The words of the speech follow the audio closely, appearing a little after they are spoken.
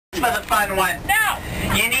For the fun one. Now,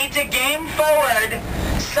 you need to game forward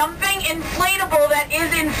something inflatable that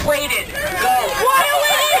is inflated. Go. Water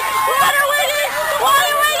waiting! Water waiting!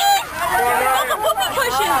 Water waiting! Whoopee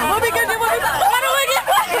cushion! Whoopee cushion! Water waiting!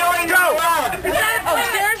 Feeling loud. Oh,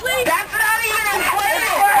 seriously? That's not even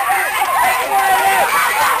inflated.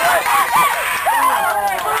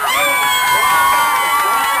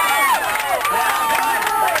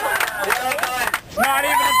 Well done. Not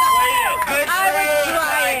even inflated. Good I was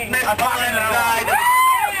trying. Miss Pine side.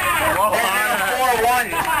 And then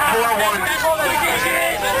 4-1. 4-1. This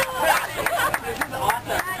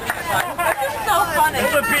is so funny.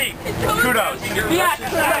 It's a beat. Kudos. Yeah.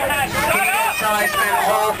 So I spent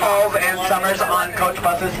whole falls and summers on coach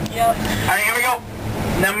buses. Yep. Alright, here we go.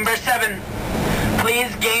 Number 7.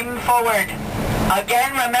 Please game forward.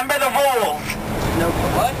 Again, remember the rules.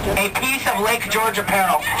 A piece of Lake George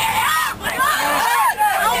apparel.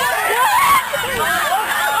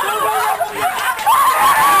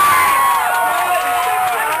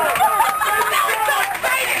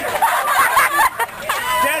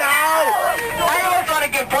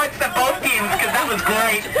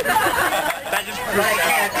 Great. That just But I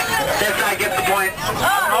can't. This I get the point.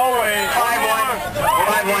 always.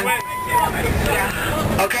 5-1.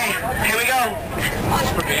 5-1. Okay, here we go.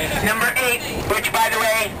 Number 8, which by the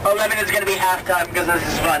way, 11 is going to be halftime because this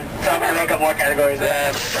is fun. So I'm going to make up more categories.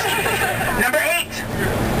 Number 8,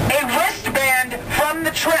 a wristband from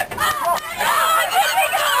the trip.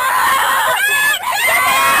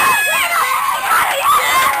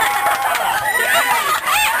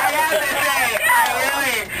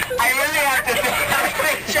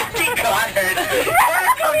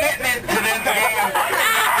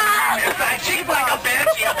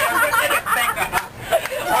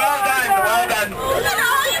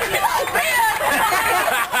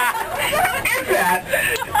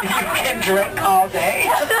 Drink all day.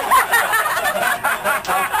 Whose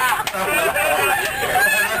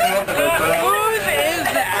is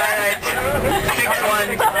that? Alright.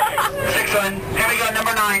 6-1. 6-1. Here we go,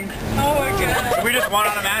 number 9. Oh my god. We just won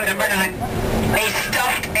automatic. Number 9. A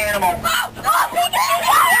stuffed animal.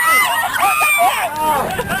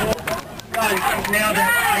 Nailed it.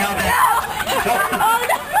 Nailed it.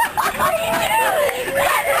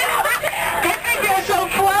 Good thing you're so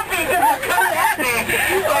fluffy because it's coming at me.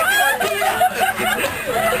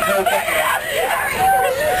 Okay.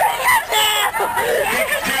 6-2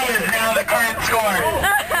 is now the current score.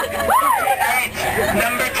 Alright,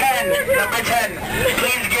 number 10. Number 10.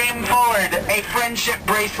 Please game forward. A friendship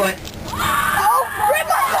bracelet.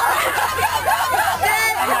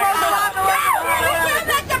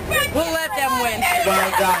 We'll let them win.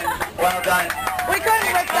 Well done. Well done. We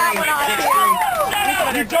couldn't rip that one off.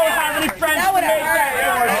 You don't have any friends That would to make have hurt.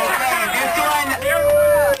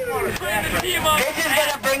 Okay, this is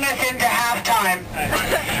going to bring us into halftime.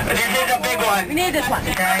 This is a big one. We need this one.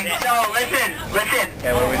 Okay, so listen.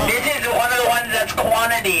 This is one of the ones that's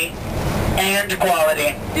quantity and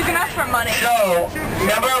quality. You can ask for money. So,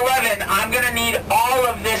 number 11, I'm going to need all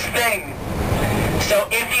of this thing. So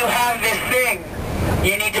if you have this thing,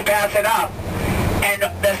 you need to pass it up. And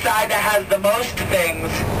the side that has the most things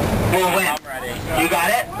will win. You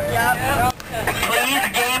got it? Yep. Please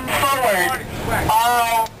game forward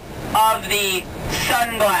all of the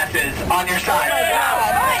sunglasses on your side. I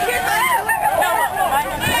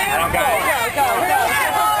don't got it.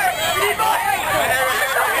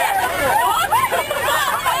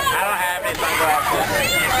 I don't have any sunglasses.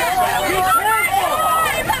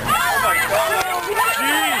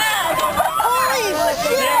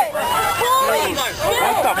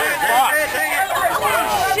 What the fuck?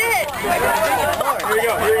 Shit! Here we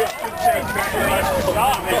go.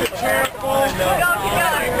 Stop. Make it careful.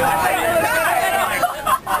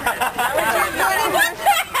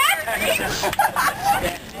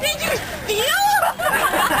 Did you steal?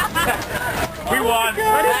 We won.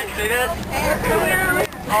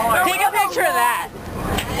 Take a picture of that.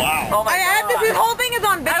 Wow. This whole thing is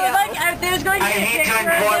on video. I hate to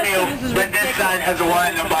inform you, but this side has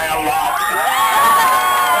won by a lot.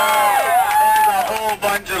 There's a whole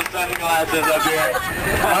bunch of sunglasses up here.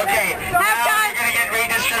 Okay, now they're going to get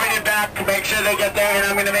redistributed back. Make sure they get there, and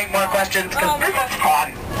I'm going to make more questions because this is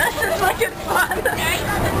fun. This is fucking fun. A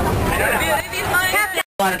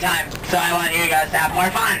lot of time, so I want you guys to have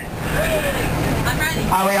more fun. I'm ready.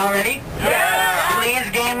 Are we all ready? Yeah. Please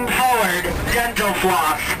game forward dental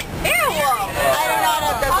floss. Ew! I don't know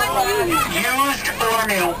what this is. Used or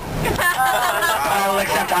new? I'll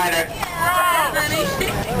accept either.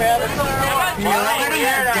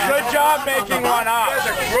 Good job making one up. You guys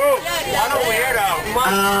are group. I'm a weirdo.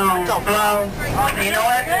 Well, you know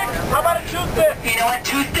what? How about a toothpick? You know what?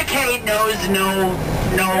 Toothpick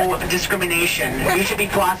no discrimination. You should be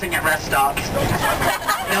flossing at rest stops.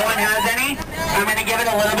 No one has any? I'm going to give it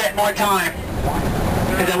a little bit more time.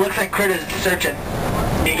 Because it looks like Critter's searching.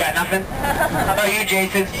 You got nothing? How about you,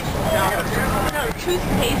 Jason? No,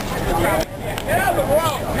 toothpaste. Yeah, the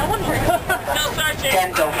world. No one no searching.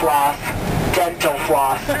 Dental floss. Dental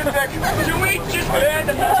floss. 2 weeks, just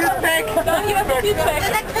toothpick. No, you have a toothpick.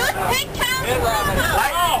 Does a toothpick count?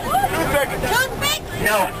 Toothpick?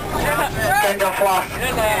 No. Dental floss.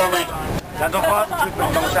 Only. Dental floss,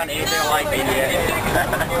 toothpick don't sound anything like ADA.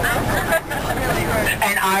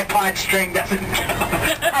 An iPod string doesn't count.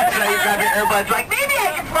 So you grab your earbuds like, maybe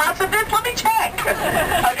I can floss with this, let me check.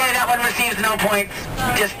 Okay, that one receives no points.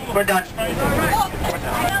 Just, we're done.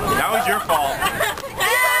 That was your fault.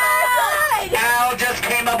 Al just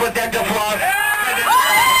came up with dental floss.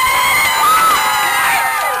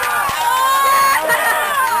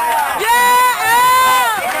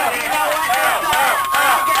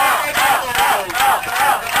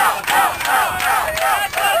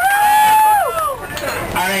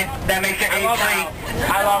 That makes it 8-3.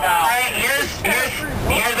 I love Al. Alright, here's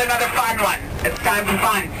another fun one. It's time for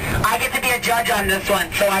fun. I get to be a judge on this one,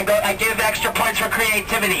 so I give extra points for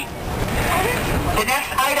creativity. The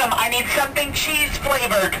next item, I need something cheese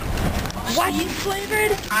flavored. What? Cheese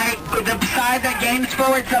flavored? Besides that game's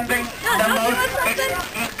forward something the most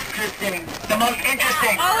interesting. The most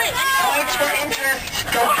interesting. Points for interest.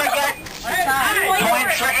 Don't forget.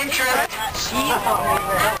 Points for interest.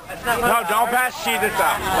 No, don't pass cheese this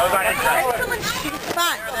up. Those are interesting.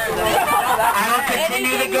 I will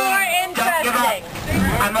continue the game. Don't give up.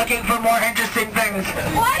 I'm looking for more interesting things.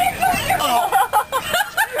 What is your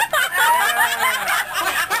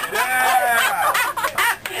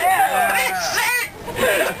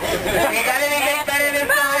You got anything better this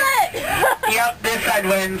time? Yep, this side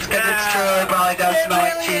wins, because it's true, it probably does smell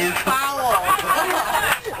like cheese.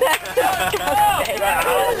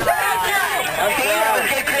 Okay, that was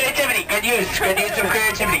good creativity. Good use of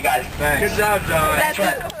creativity, guys. Good job, John. That's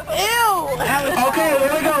right. Ew! Okay,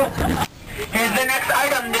 here we go. Here's the next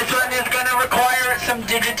item. This one is going to require some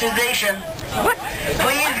digitization.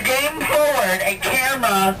 Please game forward a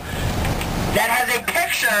camera that has a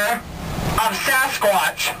picture of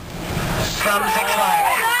Sasquatch from Six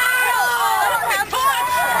Flags.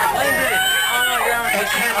 A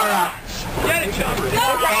camera. A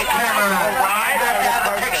camera. I have to have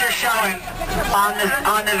a picture showing on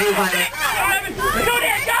the viewfinder.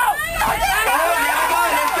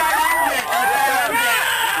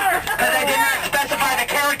 Because I did not specify the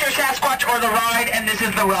character Sasquatch or the ride, and this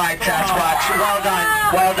is the ride Sasquatch. Well done.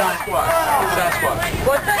 Well done. Sasquatch.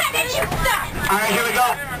 Alright, here we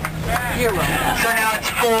go. So now it's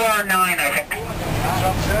 4-9, I think.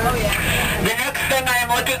 The next thing I am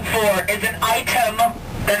looking for is an item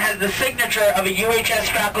that has the signature of a UHS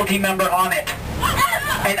faculty member on it.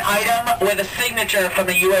 An item with a signature from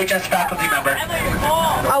a UHS faculty member.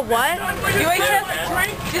 A what? UHS?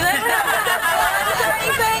 Do they have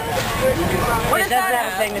anything? What does that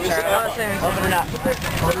have a signature? Open it up.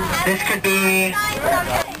 This could be...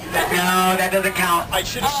 No, that doesn't count. I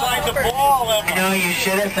should have signed the ball. I know you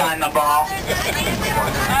should have signed the ball.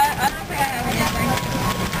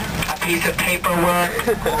 A piece of paperwork.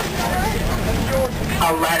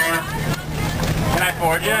 A letter. Can I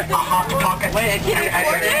forge it? A hot pocket. Wait, can I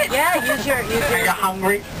forge it? Yeah, use your... Are you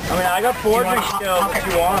hungry? I mean, I got forging skills if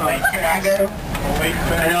you want them. Can I go?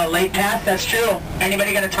 I know, late pass, that's true.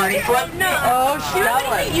 Anybody got a tardy flip? No. Oh, shoot.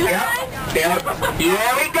 Yeah.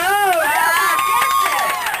 Here we go!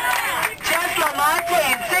 Just Lamonte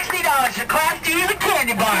and $60 for Class 2 and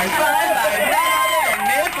candy bars. And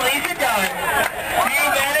Miss Lisa Dunn. You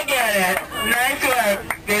gotta get it. Nice work.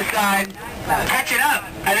 This side. Catch it up.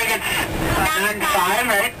 I think it's 9-5,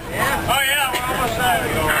 right? Oh, yeah, we're almost there.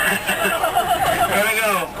 Here we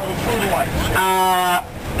go.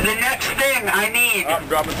 The next thing I need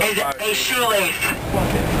is a shoelace.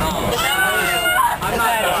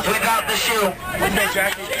 Without the shoe. Let's go,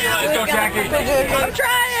 Jackie. Let's go, Jackie. I'm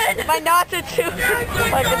trying. My knots are too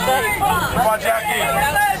like a thing. Come on, Jackie.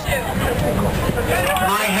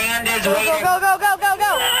 My hand is waiting. Go, go, go, go,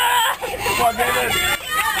 go. Come on, David.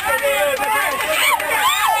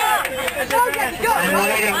 I'm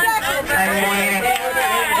waiting. I'm waiting.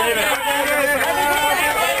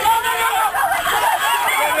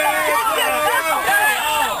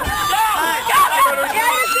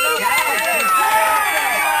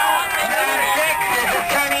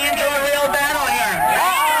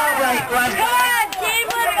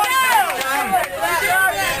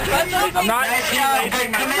 I'm not nice job.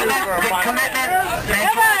 Good commitment. Good commitment.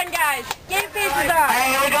 Come on, guys. Game faces on.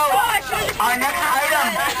 Hey, here we go. Our next item.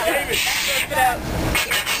 it out.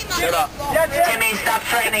 Shut up. Timmy, stop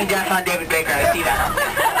threatening death on David Baker. I see that.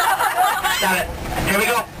 Stop it. Here we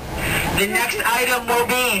go. The next item will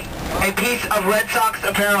be a piece of Red Sox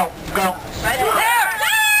apparel. Go. Right there.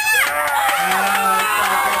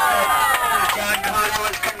 John Connor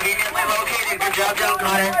was conveniently located. Good job, John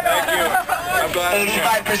Connor. Thank you. I'm glad.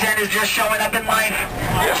 85% is just showing up in life.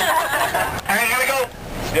 All right, here we go.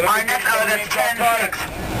 Our next, that's 10-6.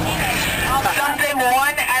 Something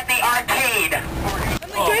won at the arcade.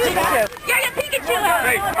 Yeah, Pikachu.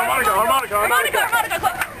 Hey, harmonica.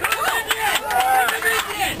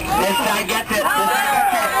 This guy gets it.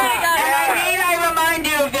 And I remind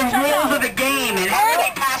you of the rules of the game. And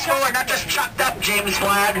everything pass forward, not just chucked up, James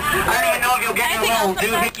Flag. I don't even know if you'll get your little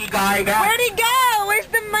doohickey guy back. Where'd he go? Where's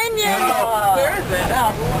the menu? Where is it?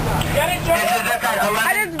 Oh. This is this at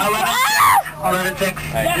 11-6.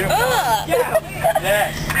 Thank you.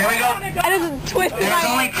 Yes. Here we go. I just twisted There's my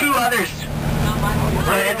only 2 others.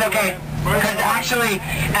 But it's okay. Because actually,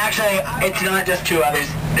 it's not just 2 others.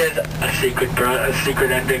 There's a secret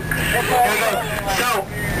ending. Here we go. So,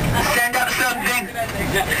 send up something.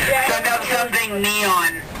 Send up something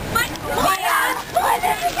neon.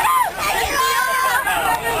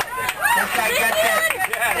 This guy gets it.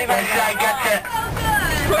 This guy gets it.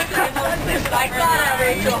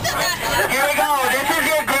 Here we go. This is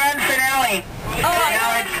your grand finale.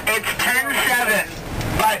 Now it's 10-7.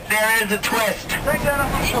 But there is a twist.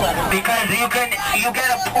 Because you get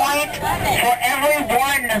a point for every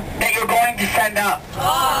one that you're going to send up.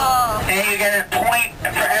 And you get a point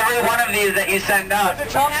for every one of these that you send up.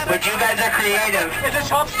 But you guys are creative. Is it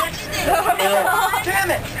chopsticks? No.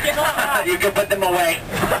 Damn it. You can put them away.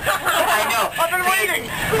 I know. I've been waiting.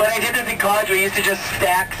 When I did this in college, we used to just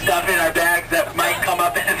stack stuff in our bags that might come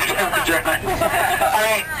up in a scavenger hunt.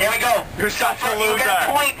 Alright, here we go. You're such a You get a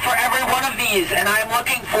loser. point for every one of these, and I'm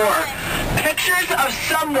looking for pictures of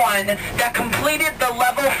someone that completed the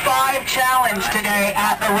level 5 challenge today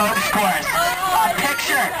at the ropes course. A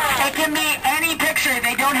picture. It can be any picture.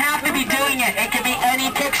 They don't have to be doing it. It can be any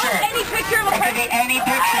picture. Any picture of a It can be any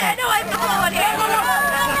picture. I know, I know one.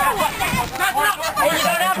 You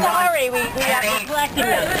don't have to hurry. We have to collecting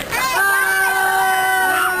them.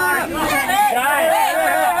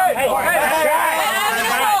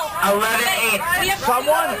 11-8.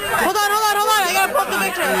 Someone? Hold on. I gotta put the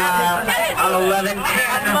picture.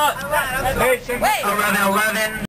 11-10. Hey, 11-11.